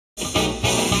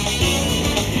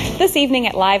This evening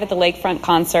at Live at the Lakefront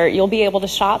concert, you'll be able to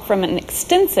shop from an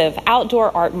extensive outdoor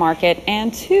art market,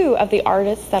 and two of the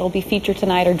artists that will be featured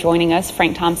tonight are joining us,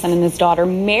 Frank Thompson and his daughter,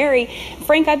 Mary.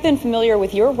 Frank, I've been familiar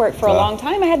with your work for a long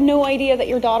time. I had no idea that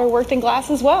your daughter worked in glass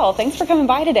as well. Thanks for coming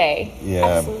by today. Yeah,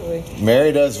 absolutely.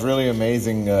 Mary does really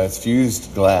amazing, it's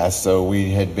fused glass, so we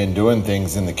had been doing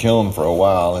things in the kiln for a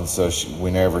while, and so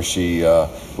whenever she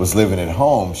was living at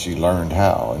home, she learned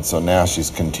how, and so now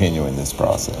she's continuing this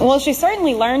process. Well, she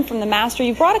certainly learned from the master.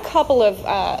 You brought a couple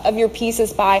of your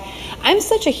pieces by. I'm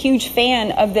such a huge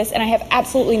fan of this, and I have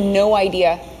absolutely no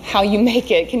idea how you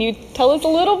make it. Can you tell us a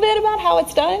little bit about how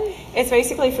it's done? It's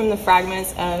basically from the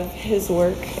fragments of his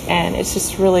work, and it's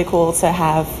just really cool to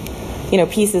have, you know,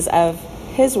 pieces of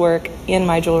his work in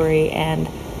my jewelry, and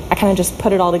I kind of just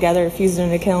put it all together, fuse it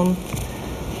in a kiln,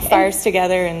 fires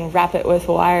together, and wrap it with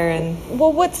wire. And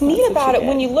well, what's neat about it,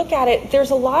 when you look at it,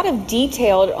 there's a lot of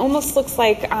detail. It almost looks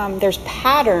like there's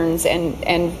patterns and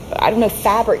I don't know,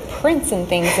 fabric prints and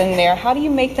things in there. How do you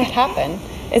make that happen?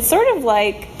 It's sort of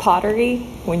like pottery.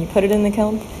 When you put it in the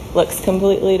kiln, it looks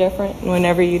completely different. And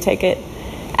whenever you take it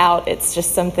out, it's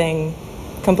just something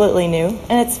completely new,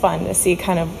 and it's fun to see.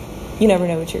 Kind of, you never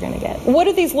know what you're going to get. What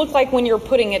do these look like when you're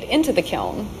putting it into the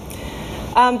kiln?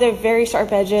 They're very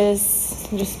sharp edges.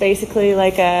 Just basically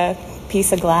like a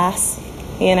piece of glass.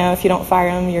 You know, if you don't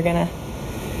fire them, you're gonna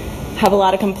have a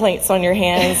lot of complaints on your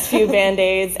hands, few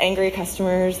band-aids, angry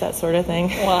customers, that sort of thing.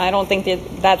 Well, I don't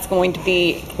think that's going to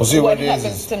be what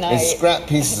happens tonight. It's scrap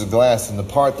pieces of glass, and the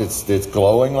part that's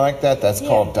glowing like that's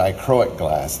called dichroic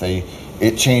glass.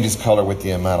 It changes color with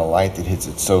the amount of light that hits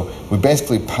it. So we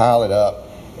basically pile it up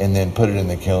and then put it in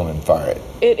the kiln and fire it.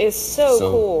 It is so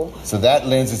cool. So that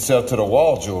lends itself to the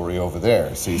wall jewelry over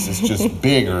there. See, it's just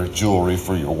bigger jewelry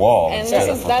for your wall. And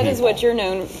that is what you're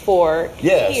known for.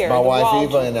 Yes, here, my wife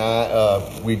Eva and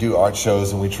I, we do art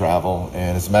shows and we travel.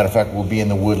 And as a matter of fact, we'll be in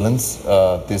the Woodlands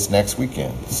this next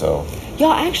weekend. So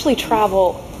y'all actually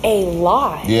travel a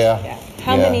lot. Yeah.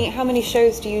 How many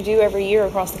shows do you do every year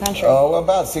across the country? Oh,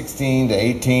 about 16 to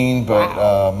 18, but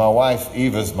wow. My wife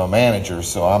Eva's my manager,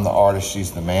 so I'm the artist, she's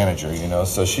the manager, you know.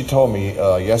 So she told me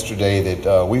yesterday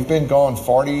that we've been gone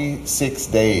 46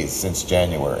 days since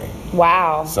January.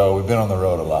 Wow. So we've been on the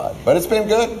road a lot, but it's been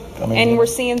good. I mean, and we're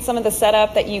seeing some of the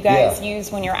setup that you guys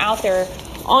use when you're out there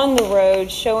on the road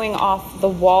showing off the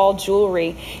wall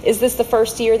jewelry. Is this the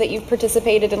first year that you've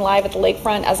participated in Live at the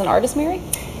Lakefront as an artist, Mary?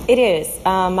 It is.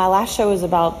 My last show was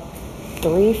about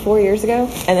 3-4 years ago,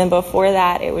 and then before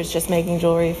that it was just making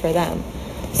jewelry for them.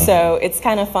 So it's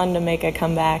kind of fun to make a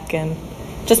comeback and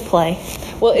just play.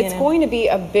 Well, it's going to be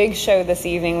a big show this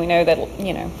evening. We know that,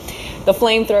 you know, the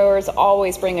flamethrowers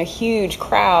always bring a huge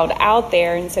crowd out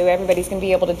there, and so everybody's going to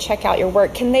be able to check out your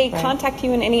work. Can they contact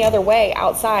you in any other way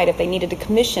outside if they needed to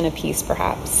commission a piece,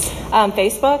 perhaps?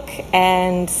 Facebook,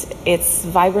 and it's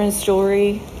Vibrance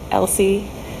Jewelry, LC.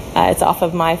 It's off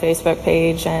of my Facebook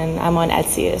page, and I'm on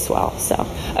Etsy as well. So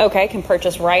okay, can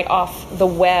purchase right off the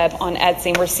web on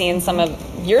Etsy. We're seeing some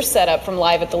of your setup from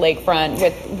Live at the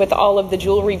Lakefront with all of the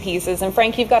jewelry pieces. And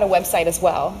Frank, you've got a website as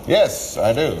well. Yes,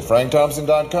 I do.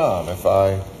 FrankThompson.com. If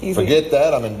I forget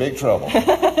that, I'm in big trouble.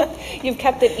 You've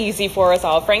kept it easy for us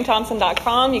all.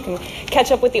 FrankThompson.com. You can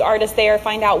catch up with the artist there,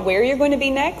 find out where you're going to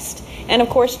be next, and of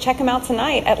course check them out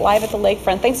tonight at Live at the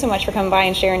Lakefront. Thanks so much for coming by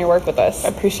and sharing your work with us. I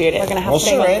appreciate it. We're going to have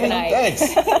some fun tonight.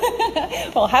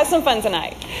 Thanks. Well, have some fun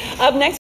tonight. Up next.